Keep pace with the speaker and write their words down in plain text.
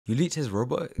You leaked his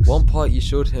Robux? One part you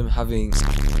showed him having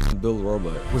build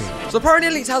Robux. Wait. So apparently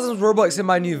I leaked Hazem's Robux in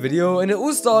my new video, and it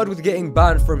all started with getting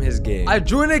banned from his game. I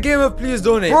joined a game of Please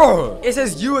Donate. Bro, it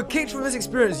says you were kicked from this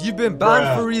experience. You've been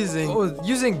banned for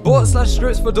using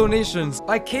bots/scripts for donations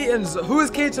by Katen's. Who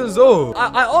is Katen's O?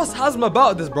 I asked Hazem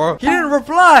about this, bro. He didn't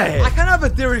reply. I kind of have a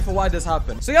theory for why this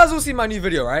happened. So you guys will see my new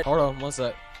video, right? Hold on, one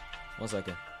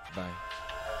second. Bye.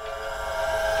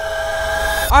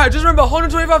 Alright, just remember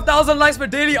 125,000 likes per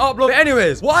daily upload. But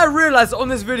anyways, what I realized on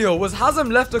this video was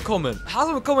Hazem left a comment.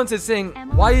 Hazem commented saying,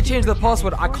 why you changed the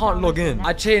password? I can't log in.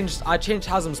 I changed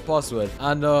Hazem's password.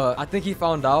 And I think he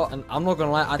found out. And I'm not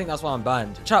gonna lie, I think that's why I'm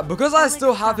banned. Chat, because I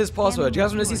still have his password, you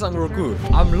guys wanna see something real cool?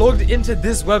 I'm logged into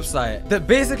this website that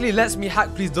basically lets me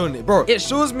hack Please Donate. Bro, it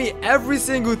shows me every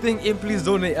single thing in Please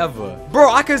Donate ever.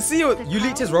 Bro, I can see you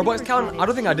leaked his Roblox account. I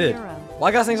don't think I did. Why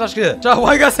you guys saying slash clear? Chat,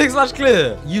 why you guys saying slash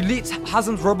clear? You leaked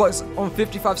Hazem's Robux on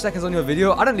 55 seconds on your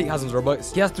video. I didn't leak Hazem's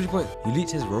Robux. He has 3 point. You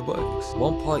leaked his Robux.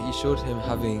 One part you showed him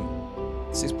having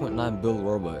 6.9 bill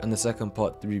Robux, and the second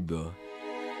part 3 bill.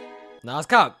 Nah, it's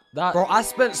cap. Bro, I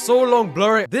spent so long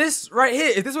blurring this right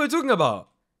here. Is this what we're talking about?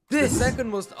 This second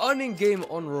most earning game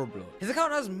on Roblox. His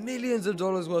account has millions of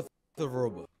dollars worth of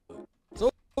Robux. So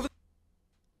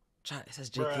chat, it says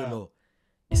JK Low.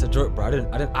 It's a joke, bro. I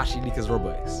didn't actually leak his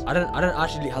Robux. I didn't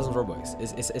actually leak Hazem's Robux.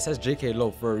 It says JK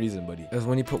Low for a reason, buddy. It was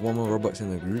when you put one more Robux in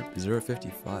the group.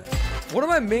 0.55. One of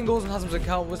my main goals on Hazem's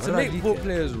account was to make poor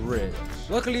players rich.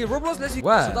 Luckily, Roblox lets you.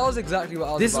 Where? So that was exactly what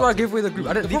I was. This is why I gave away the group.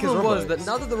 I didn't leak his Robux. That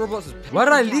now that the Roblox is. Why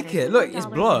did I leak it? Look, it's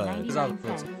blurred.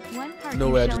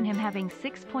 No way. Shown him having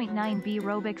 6.9 B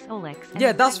Robux Olix.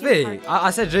 Yeah, that's fake.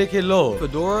 I said JK Low.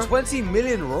 Fedora, 20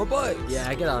 million Robux.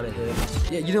 Yeah, get out of here.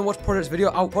 Yeah, you didn't watch Project's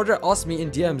video. Project asked me in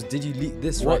DMs, did you leak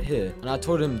this right here? And I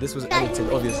told him this was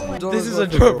edited, obviously. This is a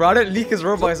joke, bro. I didn't leak his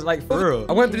Robux, like, for real.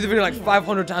 I went through the video like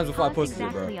 500 times before I posted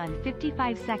it, bro. On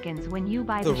 55 seconds when you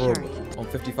buy the shirt. On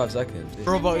 55 seconds.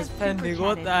 Robux pending,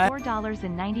 what the heck?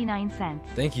 $4.99.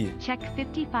 Thank you. Check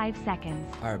 55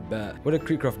 seconds. Alright, bet. What did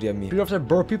Creekcraft DM me? Creekcraft said,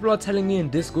 bro, people are telling me in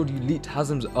Discord you leaked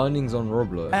Hazem's earnings on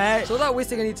Roblox. So without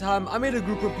wasting any time, I made a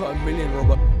group and put 1 million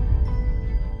Robux.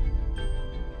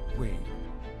 Wait.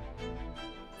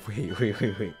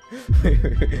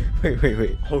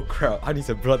 Oh crap, I need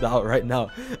to blot that out right now.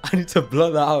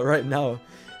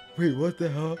 Wait, what the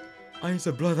hell? I need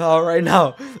to blot that out right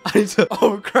now.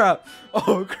 Oh crap.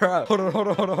 Hold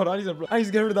on. I need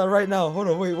to get rid of that right now. Hold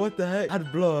on, wait, what the heck?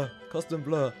 Add blur. Custom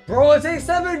blur. Bro, it takes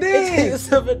 7 days. It takes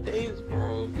 7 days,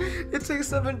 bro. It takes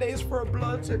 7 days for a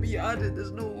blur to be added.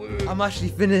 There's no way. I'm actually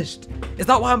finished. Is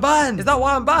that why I'm banned?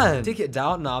 Take it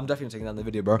down? Nah, I'm definitely taking down the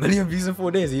video, bro. Million views in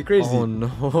 4 days. Are you crazy? Oh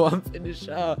no, I'm finished.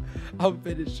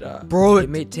 Bro, it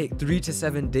may take 3 to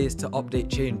 7 days to update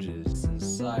changes.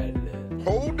 Inside it.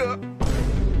 Hold up.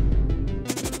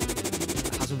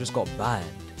 Hazem just got banned.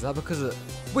 Is that because of...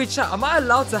 Wait, chat, am I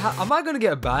allowed to am I gonna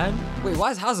get banned? Wait, why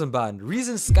is Hazem banned?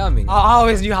 Reason scamming. I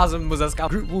always knew Hazem was a scam.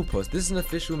 Group wall post. This is an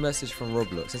official message from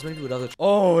Roblox. Since many people would have...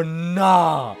 Oh,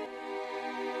 nah.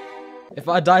 If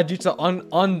I die due to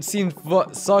unseen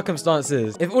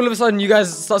circumstances. If all of a sudden you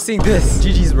guys start seeing this.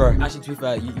 GG's, bro. Actually, to be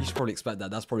fair, you should probably expect that.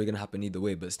 That's probably gonna happen either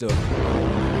way, but still.